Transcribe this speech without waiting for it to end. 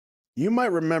you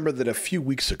might remember that a few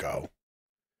weeks ago,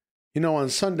 you know, on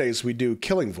Sundays we do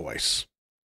Killing Voice.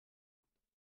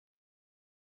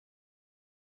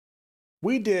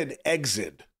 We did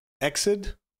EXID,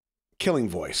 Killing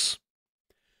Voice.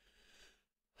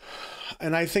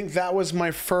 And I think that was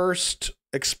my first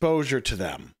exposure to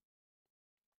them.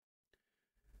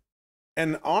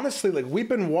 And honestly, like we've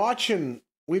been watching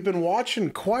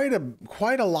quite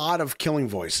a lot of Killing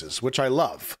Voices, which I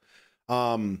love.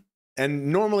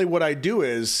 And normally what I do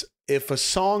is if a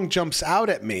song jumps out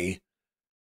at me,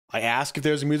 I ask if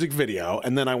there's a music video,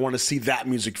 and then I want to see that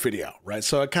music video, right?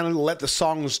 So I kind of let the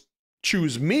songs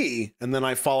choose me, and then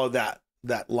I follow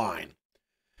that line.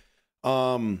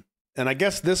 And I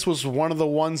guess this was one of the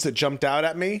ones that jumped out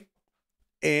at me.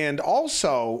 And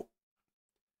also,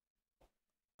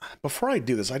 before I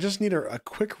do this, I just need a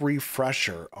quick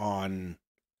refresher on,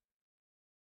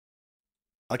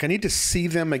 like, I need to see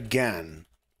them again.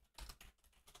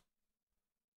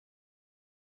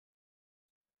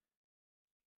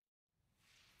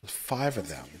 There's 5 of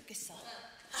them.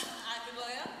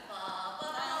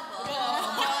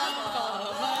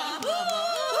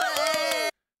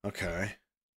 Okay.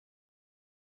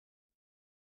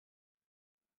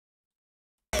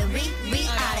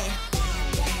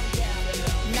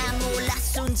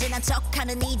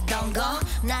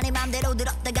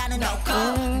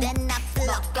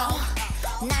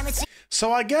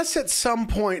 So I guess at some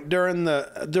point during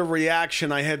the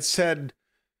reaction, I had said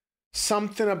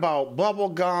something about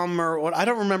bubblegum or what, I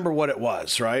don't remember what it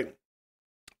was, right?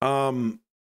 I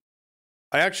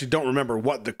actually don't remember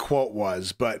what the quote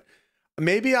was, but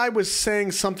maybe I was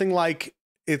saying something like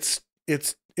it's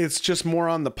just more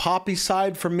on the poppy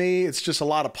side for me. It's just a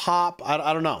lot of pop.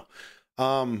 I don't know.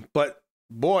 But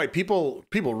boy, people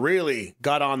really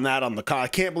got on that on the I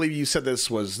can't believe you said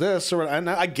this was this, or, and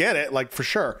I get it, like, for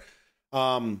sure.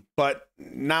 But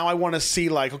now I want to see,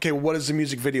 like, okay, what does the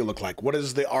music video look like? What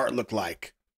does the art look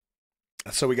like?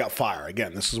 So we got Fire.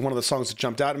 Again, this is one of the songs that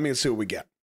jumped out at me. Let's see what we get.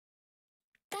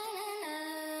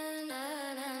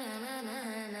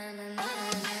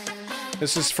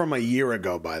 This is from a year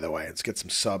ago, by the way. Let's get some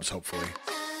subs, hopefully.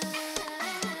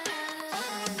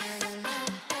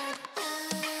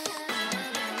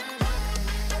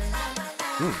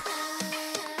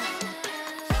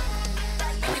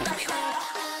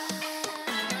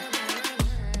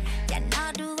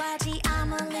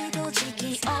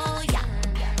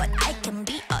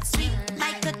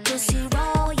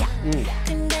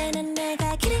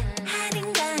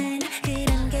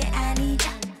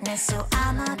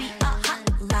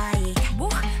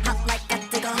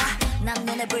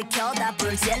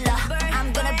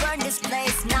 I'm gonna burn this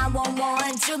place.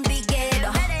 911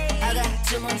 준비해라. I got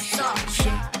too much sauce.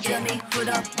 Jimmy put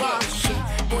up wash.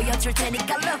 보여줄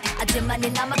테니까 look.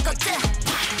 아줌마니 남았거든.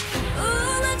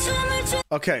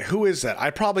 Okay, who is that? I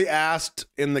probably asked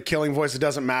in the Killing Voice. It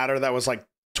doesn't matter. That was like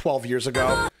 12 years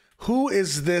ago. Who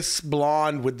is this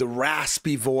blonde with the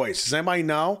raspy voice? Does anybody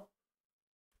know?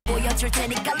 보여줄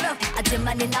테니까 look.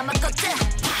 아줌마니 남았거든.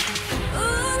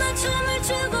 춤을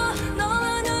추고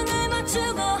너와 눈을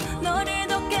맞추고 너를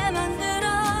돋게 만들어.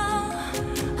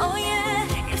 Oh yeah.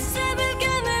 입술을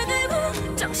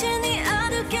깨물들고 정신이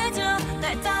아득해져.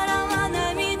 날 따라와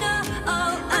날 믿어.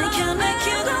 Oh, I can make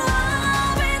you go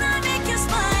up and I make you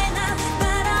smile now.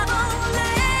 바라볼래,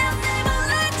 I'll never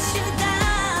let you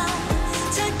down.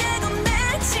 절대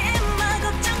겁내지 마,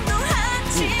 걱정도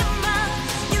하지 마.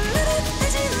 You little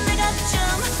bitch, 내가 좀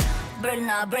burn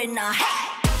up, burn up. Hey.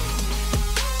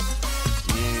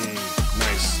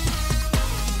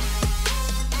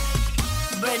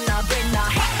 Brenna, Brenna,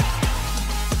 hey.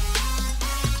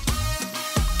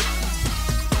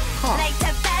 Like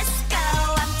the best go,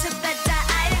 I'm too better,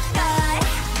 I go.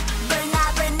 Brenna,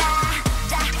 Brenna,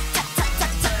 da, ta, ta, ta,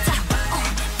 ta, ta. Oh,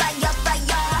 fire,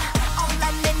 fire, oh,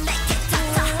 let me make it ta,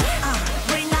 ta.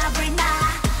 Brenna, Brenna,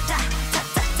 da, ta,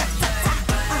 ta, ta, ta, ta.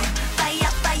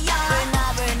 Fire, fire, Brenna,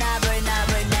 Brenna, Brenna,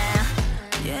 Brenna.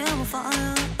 Yeah, I'm on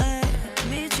fire, ay.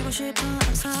 미치고 싶은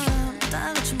사람,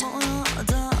 다 같이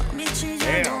모여도.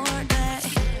 Damn.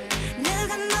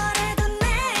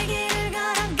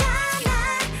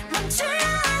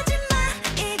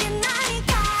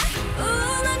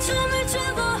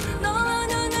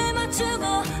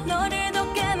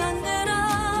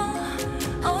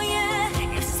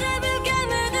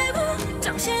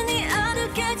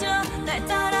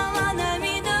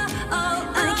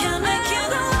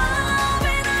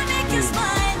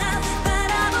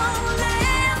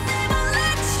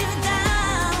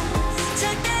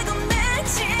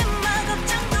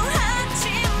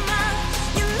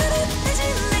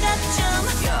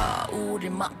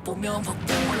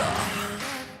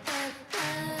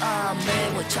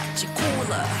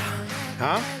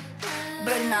 Huh?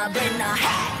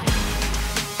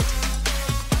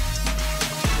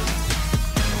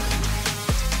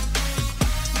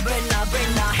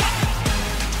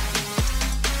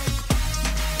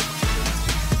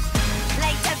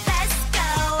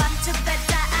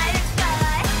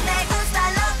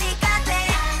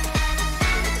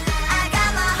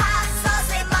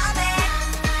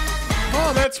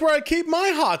 Oh, that's where I keep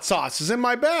my hot sauces, in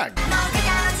my bag.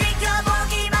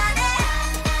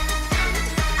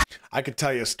 I could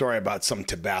tell you a story about some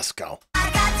Tabasco.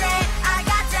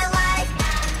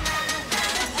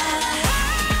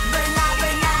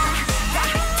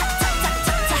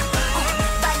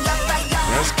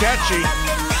 That's catchy.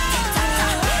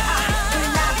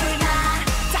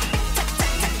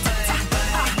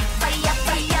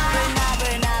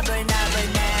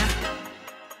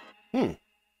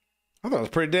 I thought it was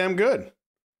pretty damn good.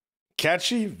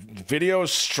 Catchy, video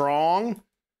is strong,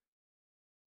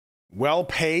 well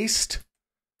paced.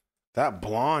 That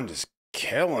blonde is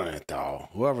killing it though,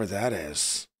 whoever that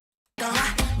is.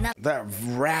 That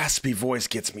raspy voice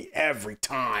gets me every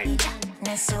time.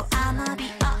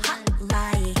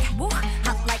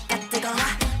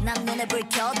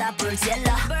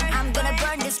 I'm gonna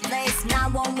burn this place.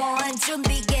 911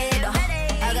 준비해라.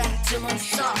 I got too much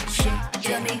sauce.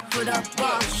 Give me put up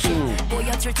wash.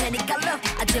 보여줄 테니까 look.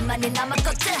 아줌마니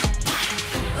남았거든.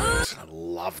 I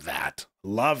love that.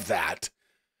 Love that.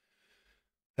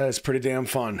 That is pretty damn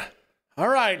fun. All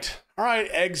right. All right,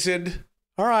 EXID.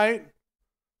 All right.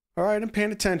 All right, I'm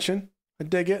paying attention. I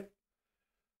dig it.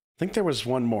 I think there was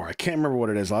one more. I can't remember what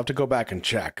it is. I'll have to go back and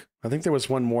check. I think there was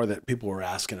one more that people were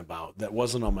asking about that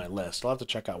wasn't on my list. I'll have to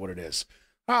check out what it is.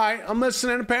 All right, I'm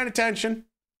listening and paying attention.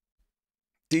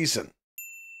 Decent.